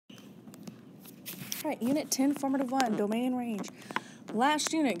All right, Unit 10, Formative 1, Domain and Range.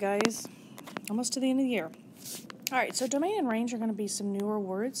 Last unit, guys. Almost to the end of the year. All right, so domain and range are going to be some newer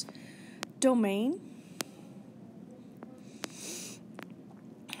words. Domain,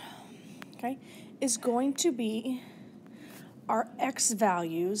 okay, is going to be our x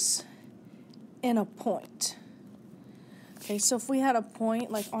values in a point. Okay, so if we had a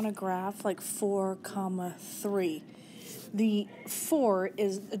point like on a graph like 4, 3, the 4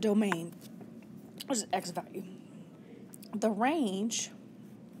 is the domain, which is x value. The range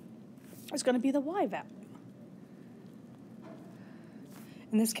is going to be the y value.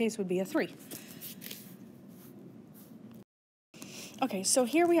 In this case would be a 3. Okay, so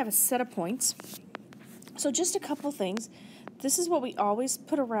here we have a set of points. So just a couple things. This is what we always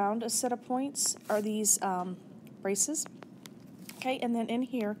put around a set of points, are these braces. Okay, and then in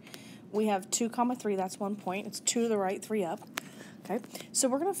here we have 2, 3, that's 1 point. It's 2 to the right, 3 up. Okay, so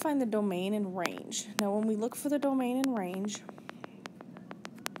we're going to find the domain and range. Now when we look for the domain and range,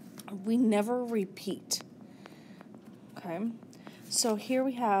 we never repeat. Okay, so here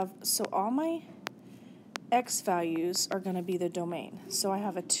we have, so all my x values are going to be the domain. So I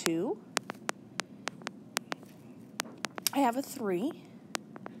have a 2, I have a 3.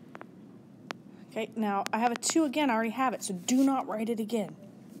 Okay, now I have a 2 again, I already have it, so do not write it again.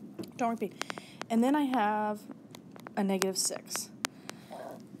 Don't repeat. And then I have a -6.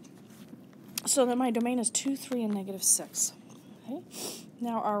 So then my domain is 2, 3, and -6. Okay,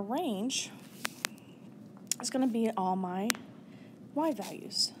 now our range is going to be all my y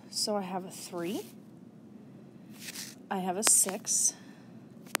values. So I have a 3, I have a 6,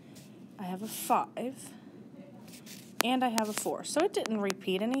 I have a 5, and I have a 4. So it didn't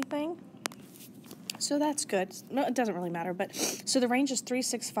repeat anything. So that's good. No, it doesn't really matter. But so the range is 3,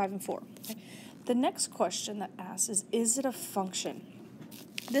 6, 5, and 4. Okay. The next question that asks is it a function?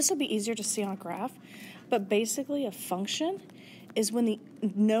 This will be easier to see on a graph, but basically a function is when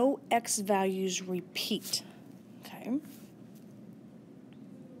no x values repeat. Okay.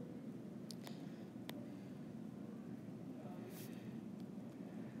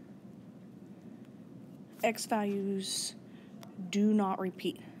 X values do not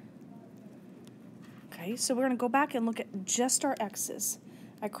repeat. Okay, so we're going to go back and look at just our x's.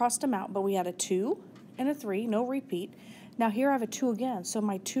 I crossed them out, but we had a 2 and a 3, no repeat. Now here I have a 2 again, so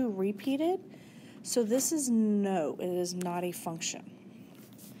my 2 repeated. So this is no, it is not a function.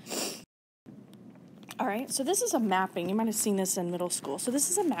 All right, so this is a mapping. You might have seen this in middle school. So this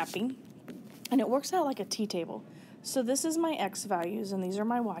is a mapping, and it works out like a t-table. So this is my x values, and these are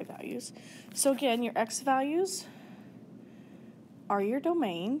my y values. So again, your x values are your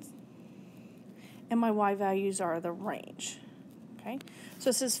domain, and my y values are the range. Okay,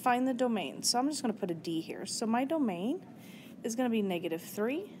 so it says find the domain. So I'm just going to put a D here. So my domain is going to be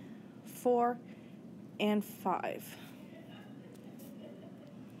 -3, 4, and 5.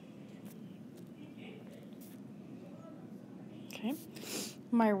 Okay,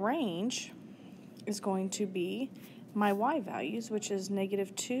 my range is going to be my y values, which is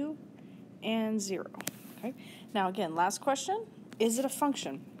 -2 and 0. Okay. Now again, last question, is it a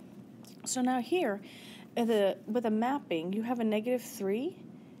function? So now here, with a mapping, you have a -3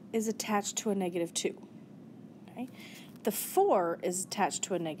 is attached to a -2. Okay. The 4 is attached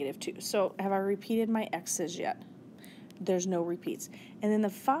to a -2. So have I repeated my x's yet? There's no repeats. And then the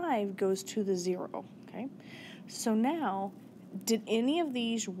 5 goes to the 0. Okay. So now, did any of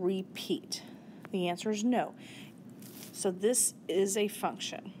these repeat? The answer is no. So this is a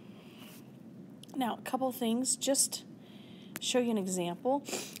function. Now, a couple things, just show you an example.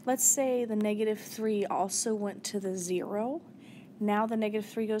 Let's say the -3 also went to the 0. Now the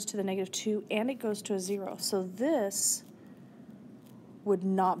 -3 goes to the -2 and it goes to a 0. So this would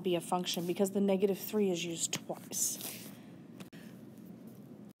not be a function because the -3 is used twice.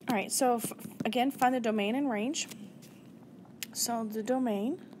 All right, so again, find the domain and range. So the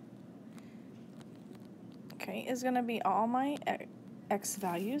domain, okay, is going to be all my x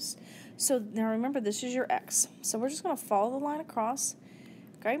values. So now remember, this is your x. So we're just going to follow the line across,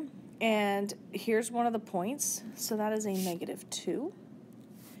 okay? And here's one of the points. So that is a -2.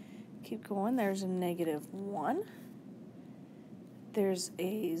 Keep going. There's a -1. There's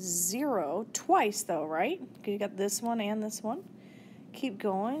a 0 twice, though, right? Because you got this one and this one. Keep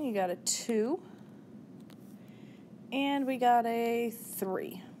going. You got a 2. And we got a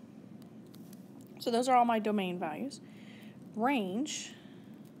 3. So those are all my domain values. Range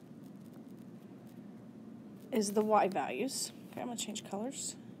is the y values. Okay, I'm going to change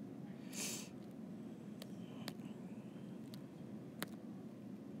colors.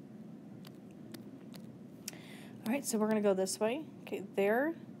 All right, so we're going to go this way. Okay,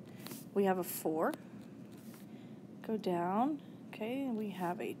 there we have a 4. Go down, okay, and we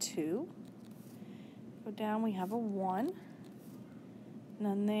have a 2. Go down, we have a 1. And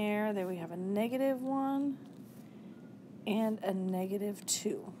then there we have a -1 and a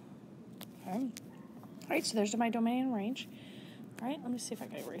 -2. Okay. All right, so there's my domain and range. All right, let me see if I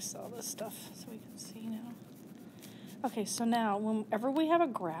can erase all this stuff so we can see now. Okay, so now whenever we have a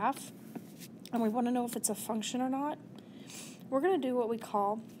graph and we want to know if it's a function or not, we're going to do what we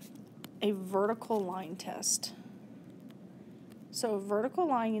call a vertical line test. So a vertical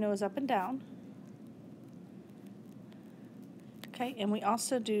line, is up and down. Okay, and we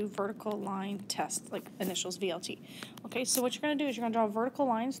also do vertical line test, like initials, VLT. Okay, so what you're going to do is you're going to draw vertical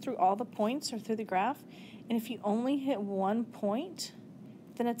lines through all the points or through the graph, and if you only hit one point,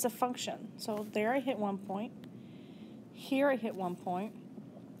 then it's a function. So there I hit 1 point. Here I hit 1 point.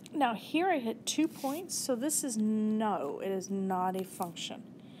 Now here I hit 2 points, so this is no, it is not a function.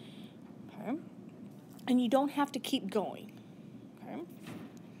 Okay, and you don't have to keep going. Okay, all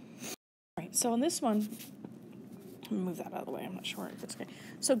right, so in this one, let me move that out of the way, I'm not sure if it's okay.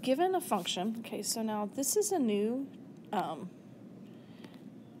 So given a function, okay, so now this is a new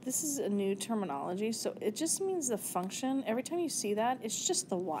terminology, so it just means the function. Every time you see that, it's just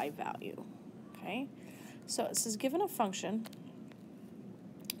the y value. Okay, so it says given a function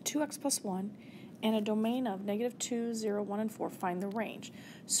 2x plus 1 and a domain of -2, 0, 1, and 4, find the range.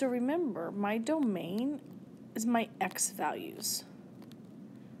 So remember, my domain is my x values.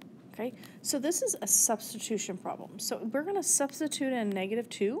 Okay, so this is a substitution problem. So we're going to substitute in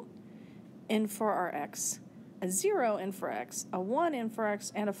 -2 in for our x, a 0 in for x, a 1 in for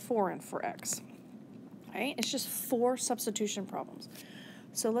x, and a 4 in for x. Okay, it's just 4 substitution problems.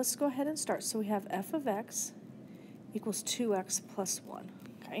 So let's go ahead and start. So we have f of x equals 2x plus 1.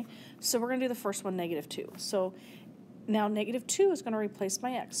 Okay, so we're going to do the first one, -2. So now -2 is going to replace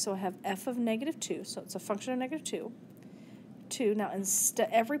my x. So I have f of -2, so it's a function of -2. 2. Now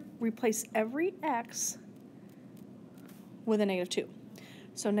replace every x with a -2.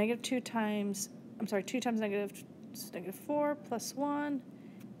 So 2 times -4 plus 1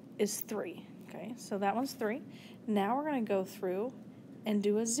 is 3. Okay, so that one's 3. Now we're going to go through and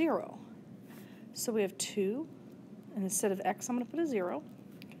do a 0. So we have 2, and instead of x, I'm going to put a 0.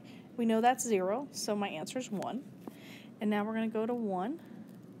 We know that's 0, so my answer is 1. And now we're going to go to 1.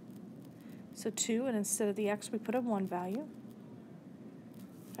 So 2, and instead of the x, we put a 1 value.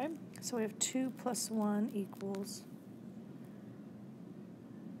 Okay, so we have 2 plus 1 equals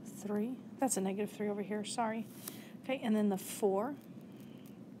 3. That's a -3 over here, sorry. Okay, and then the 4.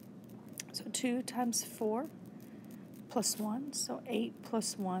 So 2 times 4 plus 1, so 8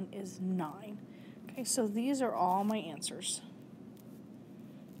 plus 1 is 9. Okay, so these are all my answers.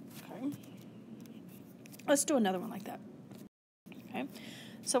 Okay, let's do another one like that. Okay,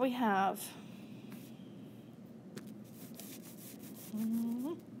 so we have,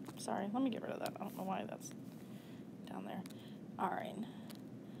 sorry, let me get rid of that. I don't know why that's down there. All right.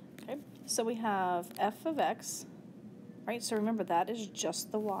 Okay, so we have f of x, right? So remember, that is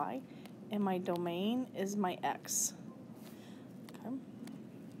just the y, and my domain is my x. Okay,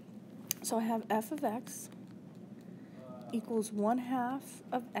 so I have f of x equals 1/2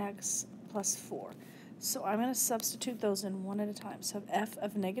 of x plus 4. So I'm going to substitute those in one at a time. So f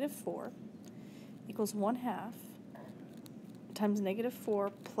of -4 equals 1/2 times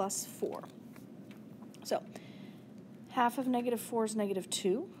 -4 plus 4. So half of -4 is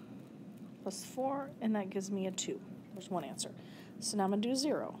 -2 plus 4, and that gives me a 2. There's one answer. So now I'm going to do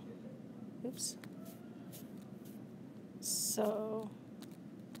 0. Oops. So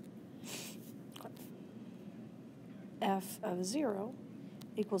f of 0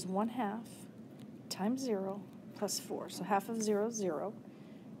 equals 1/2 times 0 plus 4. So half of 0 is 0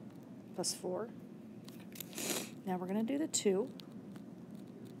 plus 4. Now we're going to do the 2.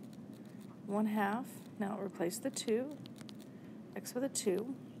 1/2. Now replace the 2. X with a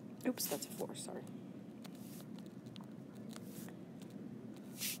 2. Oops, that's a 4, sorry.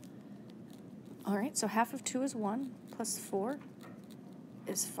 All right, so half of 2 is 1 plus 4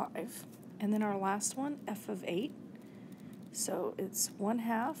 is 5. And then our last one, f of 8. So it's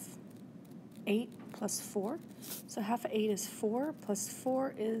 1/2, 8 plus 4. So half of 8 is 4 plus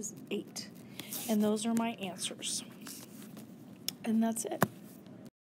 4 is 8. And those are my answers. And that's it.